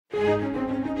There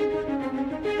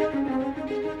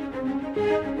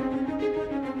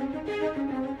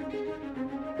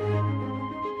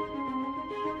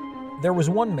was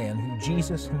one man who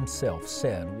Jesus himself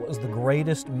said was the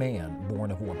greatest man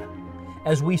born of woman.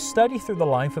 As we study through the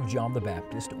life of John the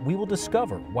Baptist, we will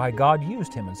discover why God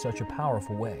used him in such a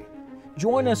powerful way.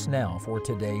 Join us now for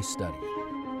today's study.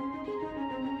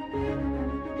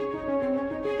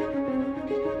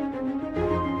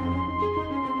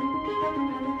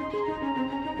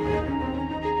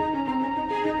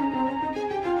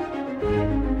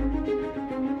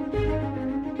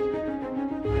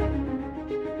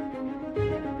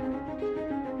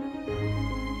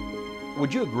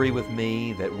 Would you agree with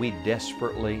me that we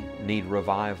desperately need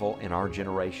revival in our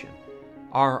generation?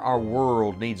 Our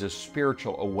world needs a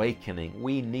spiritual awakening.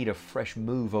 We need a fresh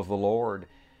move of the Lord.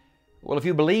 Well, if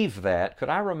you believe that, could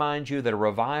I remind you that a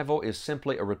revival is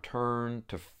simply a return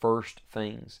to first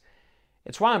things?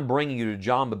 It's why I'm bringing you to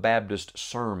John the Baptist's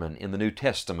sermon in the New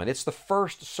Testament. It's the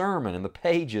first sermon in the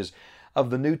pages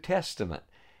of the New Testament.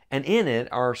 And in it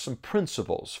are some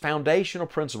principles, foundational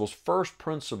principles, first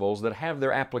principles that have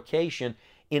their application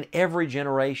in every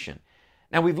generation.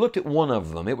 Now, we've looked at one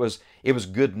of them. It was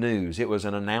good news. It was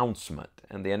an announcement.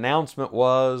 And the announcement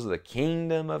was, the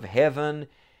kingdom of heaven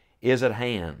is at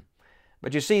hand.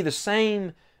 But you see, the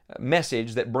same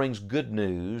message that brings good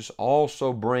news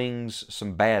also brings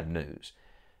some bad news.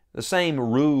 The same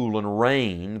rule and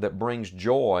reign that brings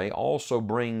joy also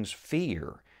brings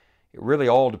fear. It really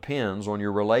all depends on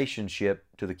your relationship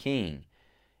to the King.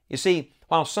 You see,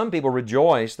 while some people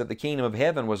rejoiced that the kingdom of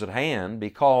heaven was at hand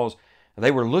because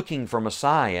they were looking for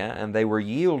Messiah and they were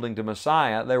yielding to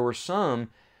Messiah, there were some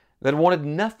that wanted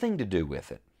nothing to do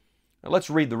with it. Now, let's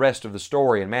read the rest of the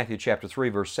story in Matthew chapter 3,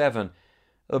 verse 7.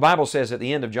 The Bible says at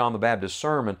the end of John the Baptist's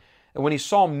sermon, that when he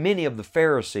saw many of the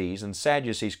Pharisees and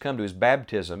Sadducees come to his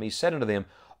baptism, he said unto them,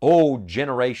 O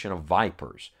generation of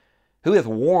vipers, who hath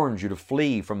warned you to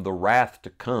flee from the wrath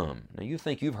to come? Now you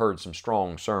think you've heard some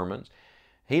strong sermons.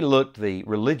 He looked the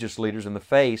religious leaders in the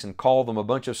face and called them a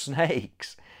bunch of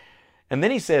snakes. And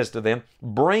then he says to them,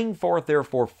 Bring forth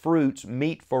therefore fruits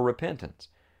meet for repentance.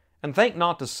 And think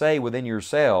not to say within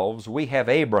yourselves, We have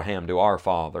Abraham to our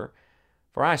father.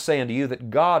 For I say unto you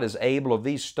that God is able of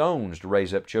these stones to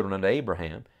raise up children unto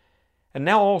Abraham. And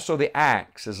now also the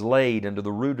axe is laid unto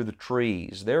the root of the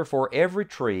trees. Therefore every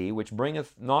tree which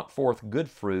bringeth not forth good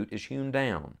fruit is hewn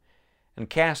down, and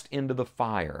cast into the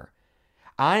fire.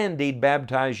 I indeed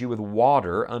baptize you with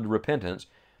water unto repentance,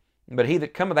 but he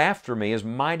that cometh after me is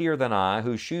mightier than I,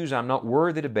 whose shoes I am not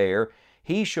worthy to bear.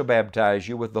 He shall baptize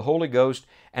you with the Holy Ghost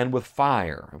and with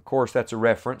fire. Of course, that's a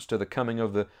reference to the coming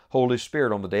of the Holy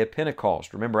Spirit on the day of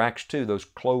Pentecost. Remember Acts 2, those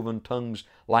cloven tongues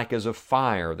like as of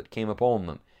fire that came upon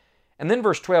them. And then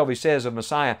verse 12 he says of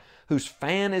Messiah, whose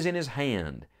fan is in his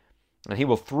hand, and he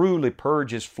will thoroughly purge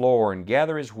his floor and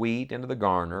gather his wheat into the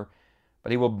garner,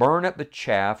 but he will burn up the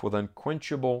chaff with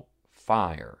unquenchable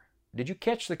fire. Did you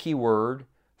catch the key word?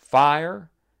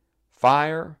 Fire,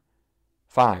 fire,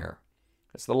 fire.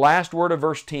 It's the last word of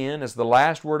verse 10, it's the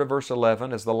last word of verse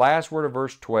 11, it's the last word of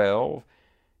verse 12.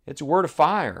 It's a word of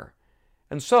fire.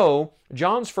 And so,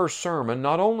 John's first sermon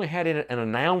not only had in it an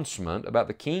announcement about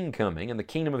the King coming and the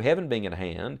kingdom of heaven being at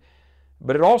hand,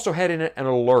 but it also had in it an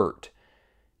alert.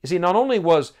 You see, not only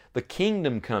was the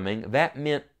kingdom coming, that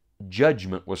meant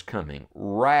judgment was coming,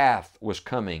 wrath was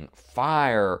coming,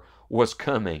 fire was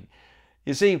coming.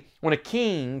 You see, when a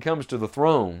king comes to the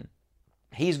throne,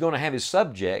 he's going to have his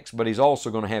subjects, but he's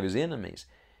also going to have his enemies.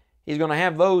 He's going to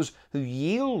have those who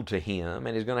yield to him,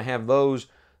 and he's going to have those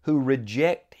who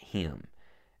reject him.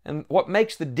 And what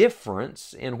makes the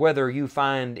difference in whether you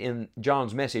find in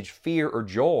John's message fear or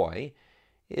joy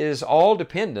is all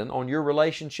dependent on your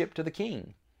relationship to the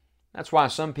King. That's why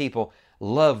some people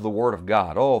love the Word of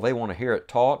God. Oh, they want to hear it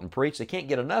taught and preached. They can't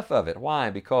get enough of it.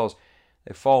 Why? Because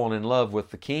they've fallen in love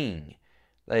with the King.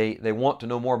 They want to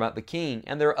know more about the King.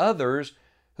 And there are others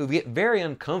who get very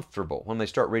uncomfortable when they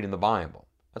start reading the Bible.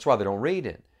 That's why they don't read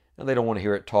it. And they don't want to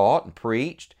hear it taught and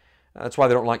preached. That's why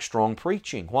they don't like strong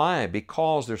preaching. Why?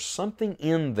 Because there's something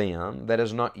in them that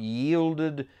has not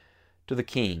yielded to the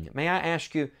King. May I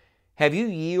ask you, have you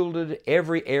yielded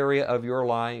every area of your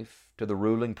life to the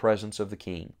ruling presence of the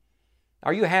King?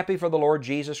 Are you happy for the Lord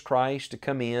Jesus Christ to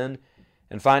come in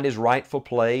and find His rightful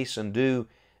place and do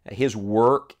His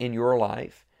work in your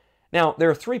life? Now, there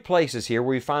are three places here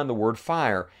where we find the word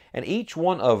fire, and each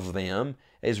one of them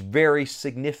is very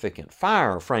significant.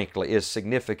 Fire, frankly, is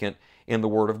significant in the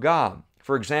Word of God.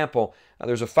 For example,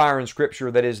 there's a fire in Scripture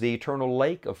that is the eternal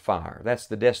lake of fire. That's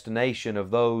the destination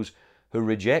of those who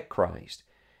reject Christ.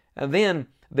 And then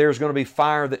there's going to be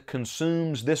fire that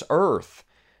consumes this earth.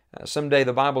 Someday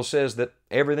the Bible says that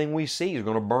everything we see is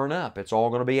going to burn up. It's all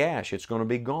going to be ash. It's going to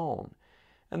be gone.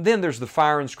 And then there's the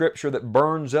fire in Scripture that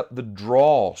burns up the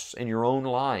dross in your own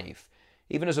life.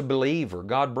 Even as a believer,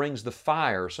 God brings the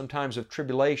fire, sometimes of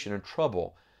tribulation and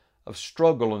trouble, of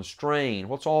struggle and strain.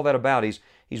 What's all that about?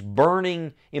 He's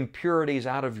burning impurities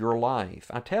out of your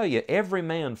life. I tell you, every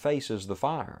man faces the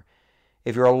fire.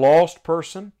 If you're a lost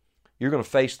person, you're going to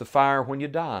face the fire when you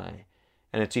die,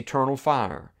 and it's eternal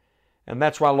fire. And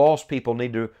that's why lost people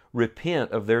need to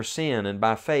repent of their sin and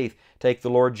by faith take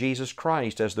the Lord Jesus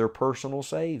Christ as their personal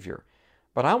Savior.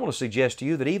 But I want to suggest to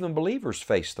you that even believers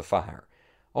face the fire.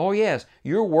 Oh yes,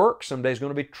 your work someday is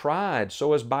going to be tried,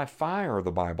 so as by fire,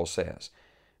 the Bible says.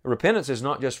 Repentance is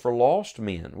not just for lost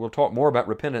men. We'll talk more about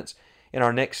repentance in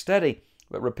our next study,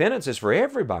 but repentance is for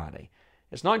everybody.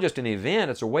 It's not just an event,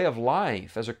 it's a way of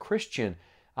life. As a Christian,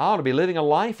 I ought to be living a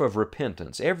life of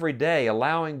repentance every day,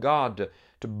 allowing God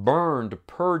to burn, to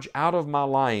purge out of my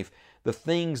life the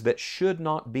things that should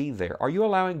not be there. Are you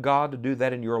allowing God to do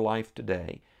that in your life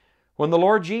today? When the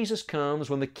Lord Jesus comes,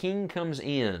 when the King comes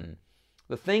in,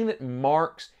 the thing that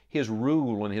marks His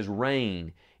rule and His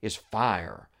reign is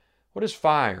fire. What is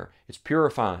fire? It's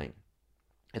purifying.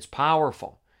 It's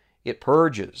powerful. It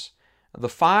purges. The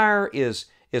fire is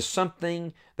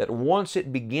something that once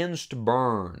it begins to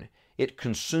burn, it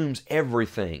consumes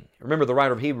everything. Remember, the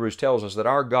writer of Hebrews tells us that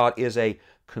our God is a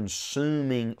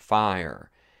consuming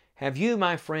fire. Have you,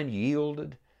 my friend,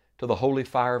 yielded to the holy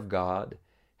fire of God?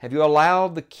 Have you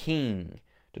allowed the King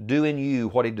to do in you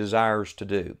what He desires to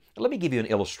do? Let me give you an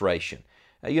illustration.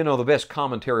 You know, the best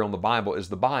commentary on the Bible is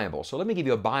the Bible. So let me give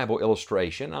you a Bible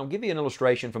illustration. I'll give you an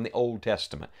illustration from the Old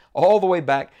Testament, all the way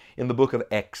back in the book of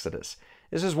Exodus.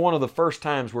 This is one of the first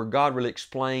times where God really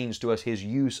explains to us His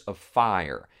use of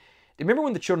fire. Remember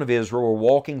when the children of Israel were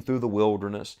walking through the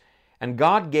wilderness, and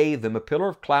God gave them a pillar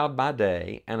of cloud by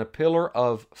day and a pillar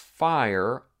of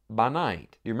fire by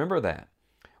night? Do you remember that?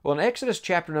 Well, in Exodus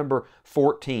chapter number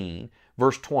 14,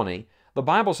 verse 20, the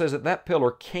Bible says that that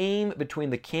pillar came between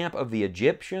the camp of the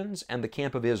Egyptians and the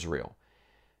camp of Israel.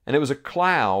 And it was a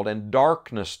cloud and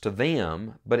darkness to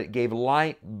them, but it gave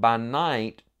light by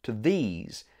night to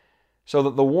these, so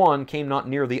that the one came not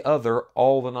near the other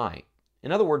all the night.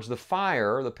 In other words, the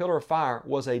fire, the pillar of fire,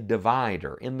 was a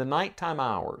divider. In the nighttime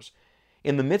hours,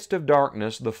 in the midst of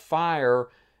darkness, the fire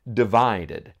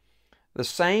divided. The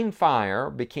same fire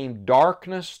became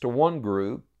darkness to one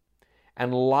group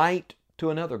and light to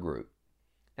another group.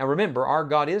 Now remember, our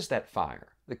God is that fire.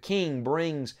 The King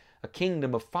brings a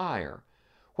kingdom of fire.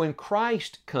 When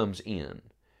Christ comes in,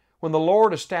 when the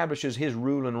Lord establishes His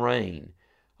rule and reign,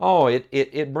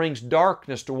 it brings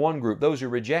darkness to one group, those who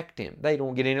reject Him. They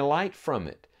don't get any light from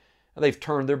it. They've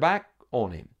turned their back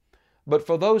on Him. But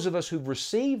for those of us who've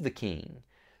received the King,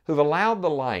 who've allowed the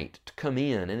light to come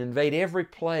in and invade every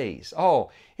place,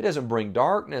 it doesn't bring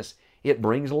darkness, it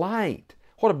brings light.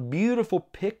 What a beautiful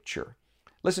picture.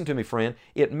 Listen to me, friend.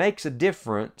 It makes a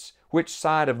difference which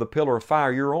side of the pillar of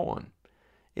fire you're on.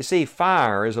 You see,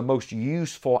 fire is a most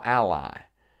useful ally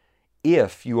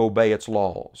if you obey its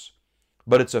laws.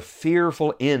 But it's a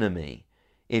fearful enemy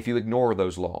if you ignore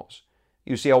those laws.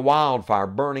 You see a wildfire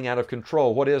burning out of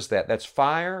control. What is that? That's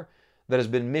fire that has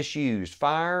been misused,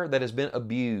 fire that has been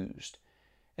abused.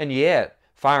 And yet,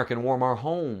 fire can warm our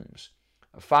homes.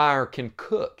 Fire can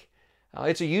cook.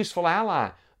 It's a useful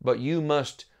ally, but you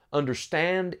must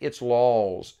understand its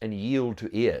laws and yield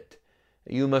to it.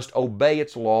 You must obey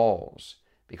its laws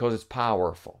because it's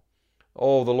powerful.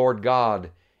 Oh, the Lord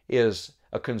God is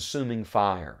a consuming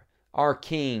fire. Our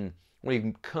King, when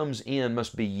He comes in,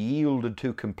 must be yielded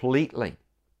to completely.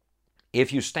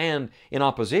 If you stand in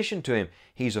opposition to Him,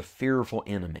 He's a fearful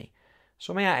enemy.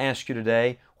 So may I ask you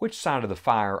today, which side of the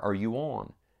fire are you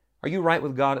on? Are you right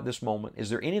with God at this moment? Is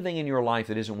there anything in your life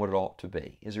that isn't what it ought to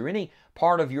be? Is there any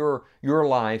part of your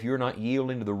life you're not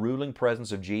yielding to the ruling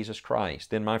presence of Jesus Christ?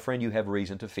 Then, my friend, you have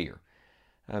reason to fear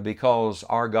because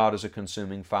our God is a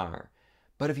consuming fire.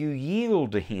 But if you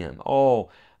yield to Him,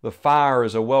 the fire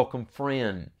is a welcome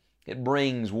friend. It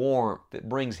brings warmth, it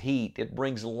brings heat, it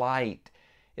brings light,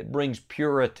 it brings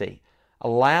purity.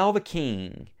 Allow the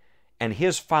King and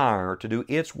His fire to do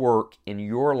its work in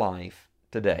your life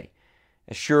today.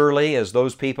 As surely as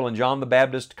those people in John the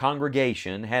Baptist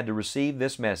congregation had to receive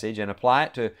this message and apply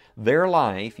it to their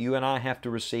life, you and I have to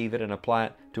receive it and apply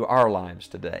it to our lives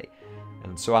today.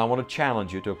 And so I want to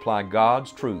challenge you to apply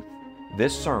God's truth,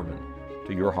 this sermon,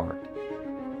 to your heart.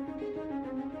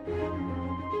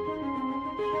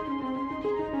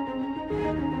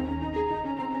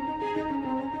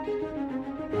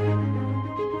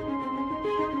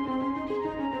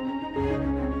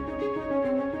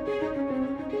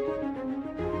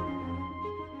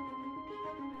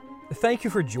 Thank you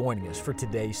for joining us for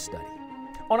today's study.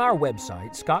 On our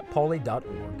website,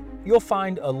 scottpauley.org, you'll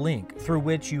find a link through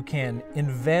which you can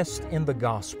invest in the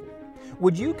gospel.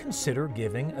 Would you consider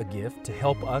giving a gift to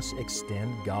help us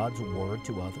extend God's Word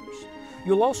to others?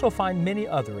 You'll also find many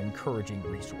other encouraging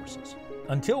resources.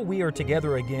 Until we are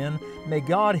together again, may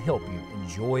God help you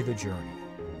enjoy the journey.